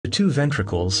two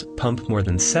ventricles pump more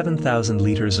than 7,000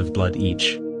 liters of blood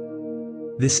each.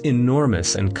 This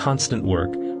enormous and constant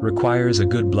work requires a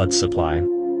good blood supply.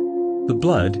 The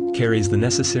blood carries the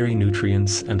necessary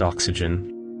nutrients and oxygen.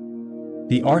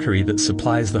 The artery that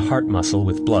supplies the heart muscle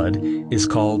with blood is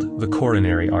called the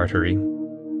coronary artery.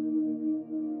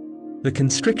 The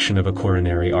constriction of a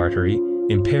coronary artery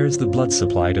impairs the blood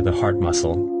supply to the heart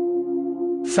muscle.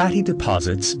 Fatty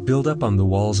deposits build up on the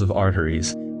walls of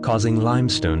arteries, causing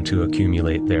limestone to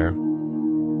accumulate there.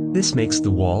 This makes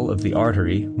the wall of the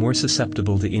artery more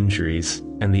susceptible to injuries,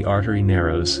 and the artery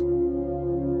narrows.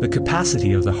 The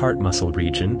capacity of the heart muscle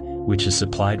region, which is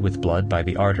supplied with blood by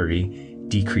the artery,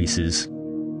 decreases.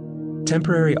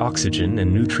 Temporary oxygen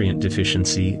and nutrient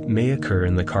deficiency may occur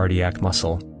in the cardiac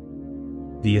muscle.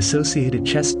 The associated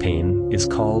chest pain is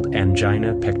called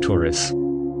angina pectoris.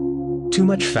 Too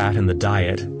much fat in the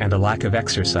diet and a lack of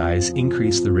exercise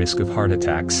increase the risk of heart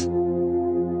attacks.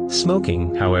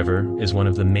 Smoking, however, is one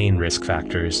of the main risk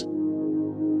factors.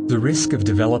 The risk of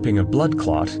developing a blood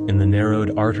clot in the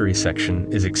narrowed artery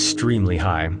section is extremely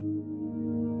high.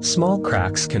 Small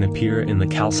cracks can appear in the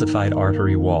calcified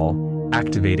artery wall,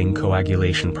 activating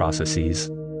coagulation processes.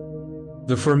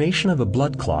 The formation of a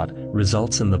blood clot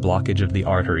results in the blockage of the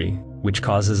artery, which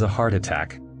causes a heart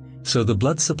attack, so the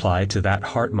blood supply to that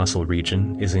heart muscle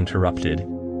region is interrupted.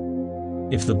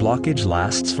 If the blockage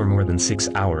lasts for more than 6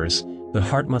 hours, the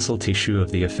heart muscle tissue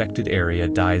of the affected area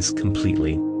dies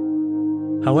completely.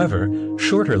 However,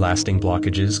 shorter-lasting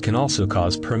blockages can also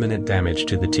cause permanent damage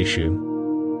to the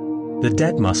tissue. The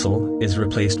dead muscle is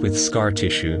replaced with scar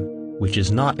tissue, which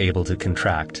is not able to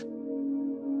contract.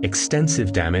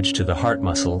 Extensive damage to the heart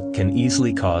muscle can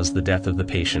easily cause the death of the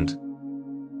patient.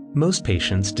 Most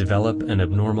patients develop an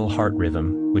abnormal heart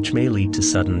rhythm, which may lead to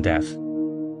sudden death.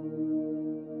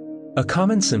 A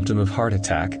common symptom of heart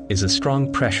attack is a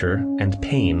strong pressure and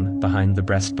pain behind the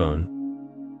breastbone.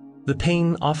 The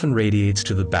pain often radiates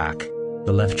to the back,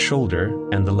 the left shoulder,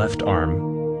 and the left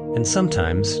arm, and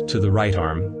sometimes to the right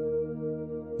arm.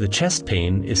 The chest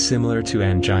pain is similar to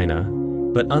angina,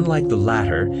 but unlike the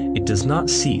latter, it does not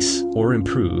cease or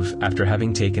improve after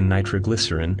having taken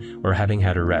nitroglycerin or having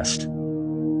had a rest.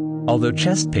 Although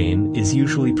chest pain is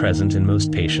usually present in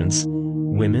most patients,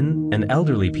 women and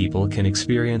elderly people can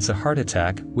experience a heart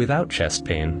attack without chest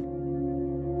pain.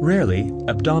 Rarely,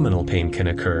 abdominal pain can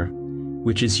occur,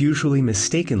 which is usually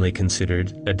mistakenly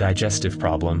considered a digestive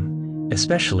problem,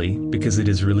 especially because it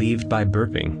is relieved by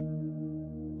burping.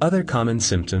 Other common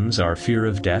symptoms are fear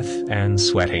of death and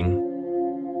sweating.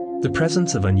 The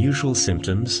presence of unusual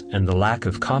symptoms and the lack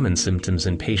of common symptoms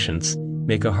in patients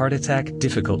make a heart attack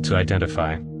difficult to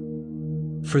identify.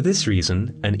 For this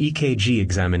reason, an EKG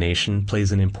examination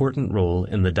plays an important role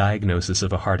in the diagnosis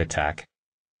of a heart attack.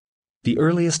 The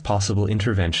earliest possible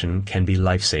intervention can be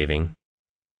life-saving.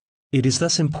 It is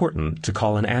thus important to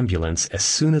call an ambulance as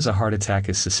soon as a heart attack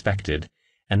is suspected,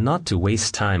 and not to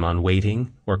waste time on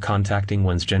waiting or contacting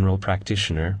one's general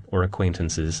practitioner or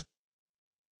acquaintances.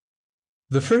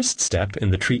 The first step in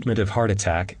the treatment of heart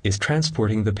attack is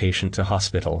transporting the patient to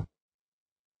hospital.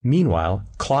 Meanwhile,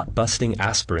 clot-busting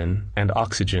aspirin and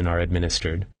oxygen are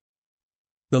administered.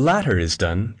 The latter is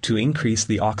done to increase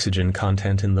the oxygen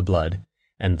content in the blood,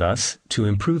 and thus to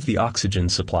improve the oxygen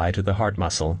supply to the heart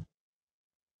muscle.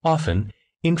 Often,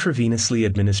 intravenously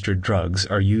administered drugs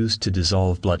are used to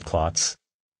dissolve blood clots.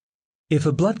 If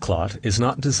a blood clot is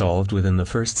not dissolved within the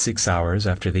first 6 hours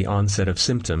after the onset of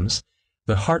symptoms,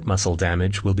 the heart muscle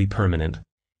damage will be permanent,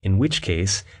 in which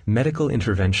case medical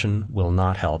intervention will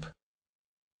not help.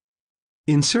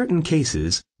 In certain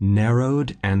cases,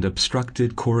 narrowed and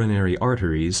obstructed coronary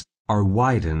arteries are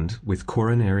widened with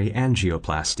coronary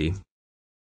angioplasty.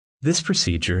 This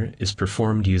procedure is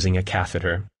performed using a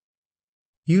catheter.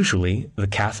 Usually, the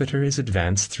catheter is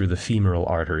advanced through the femoral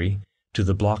artery to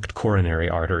the blocked coronary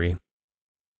artery.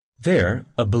 There,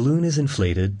 a balloon is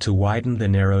inflated to widen the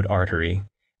narrowed artery,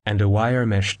 and a wire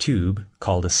mesh tube,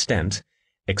 called a stent,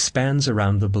 expands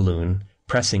around the balloon,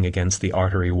 pressing against the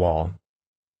artery wall.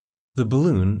 The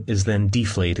balloon is then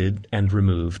deflated and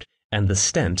removed, and the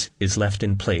stent is left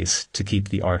in place to keep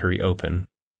the artery open.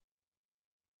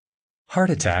 Heart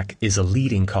attack is a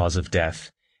leading cause of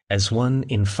death, as 1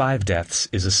 in 5 deaths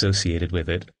is associated with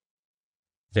it.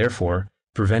 Therefore,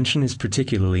 prevention is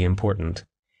particularly important.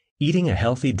 Eating a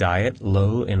healthy diet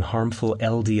low in harmful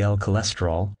LDL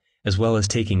cholesterol, as well as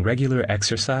taking regular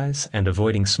exercise and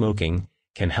avoiding smoking,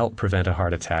 can help prevent a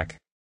heart attack.